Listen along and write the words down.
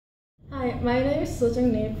Hi, my name is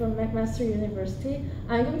Sojung from McMaster University.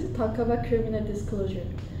 I'm going to talk about criminal disclosure.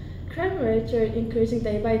 Crime rates are increasing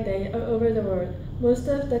day by day all over the world. Most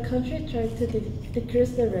of the country try to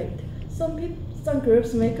decrease the rate. Some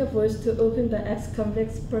groups make a voice to open the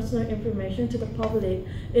ex-convicts' personal information to the public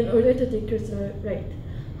in order to decrease the rate.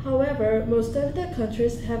 However, most of the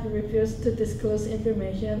countries have refused to disclose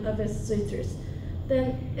information of its citizens.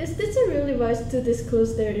 Then, is this really wise to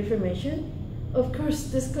disclose their information? Of course,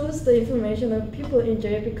 disclose the information of people in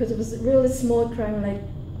jail because it was a really small crime like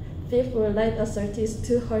theft or light assault is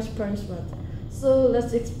too harsh punishment. So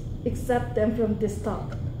let's accept them from this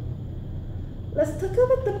talk. Let's talk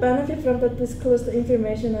about the benefit from the disclosed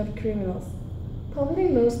information of criminals.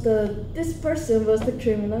 Public knows that this person was the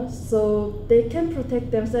criminal, so they can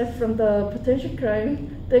protect themselves from the potential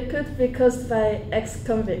crime that could be caused by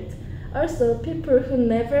ex-convict. Also, people who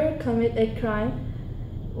never commit a crime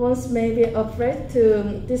once may be afraid to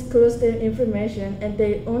disclose their information and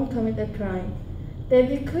they won't commit a crime. Then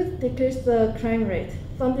we could decrease the crime rate.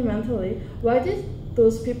 Fundamentally, why did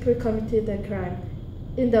those people commit the crime?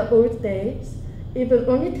 In the old days, even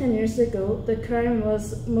only 10 years ago, the crime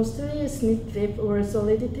was mostly sneak thief or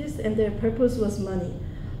solidities and their purpose was money.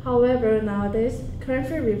 However, nowadays, crime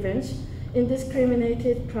for revenge,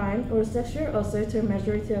 indiscriminated crime, or sexual assault are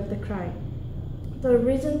majority of the crime. The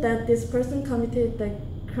reason that this person committed the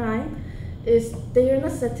crime is they are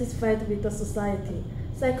not satisfied with the society.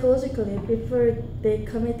 Psychologically, before they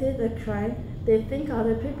committed a crime, they think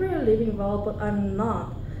other people are living well, but I'm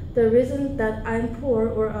not. The reason that I'm poor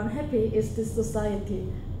or unhappy is this society.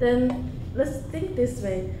 Then let's think this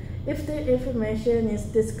way. If the information is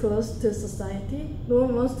disclosed to society, no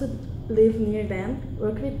one wants to live near them,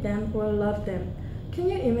 work with them, or love them. Can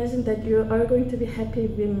you imagine that you are going to be happy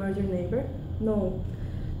with murder neighbor? No.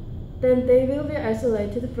 Then they will be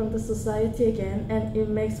isolated from the society again, and it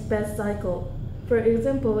makes bad cycle. For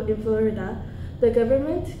example, in Florida, the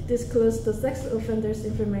government disclosed the sex offenders'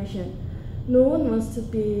 information. No one wants to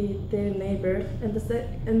be their neighbor, and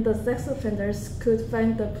the sex offenders could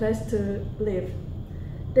find a place to live.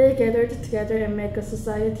 They gathered together and make a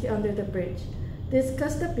society under the bridge. This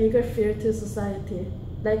caused a bigger fear to society.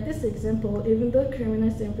 Like this example, even though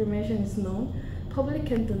criminals' information is known, public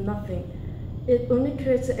can do nothing. It only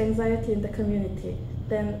creates anxiety in the community.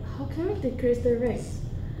 Then how can we decrease the rate?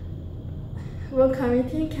 One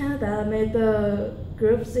community in Canada made a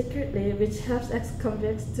group secretly which helps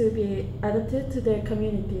ex-convicts to be adopted to their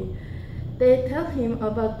community. They tell him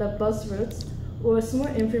about the bus routes or small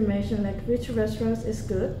information like which restaurants is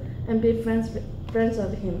good and be friends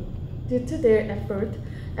of him. Due to their effort,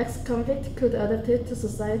 ex-convicts could adapt to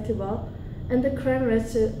society well, and the crime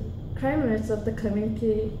rates of the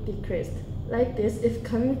community decreased. Like this, if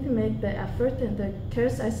community make the effort and the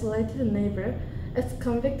cares isolated neighbor,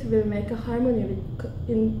 ex-convict will make a harmony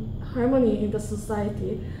in the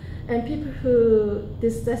society, and people who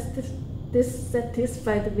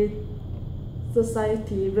dissatisfied with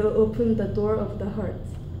society will open the door of the heart.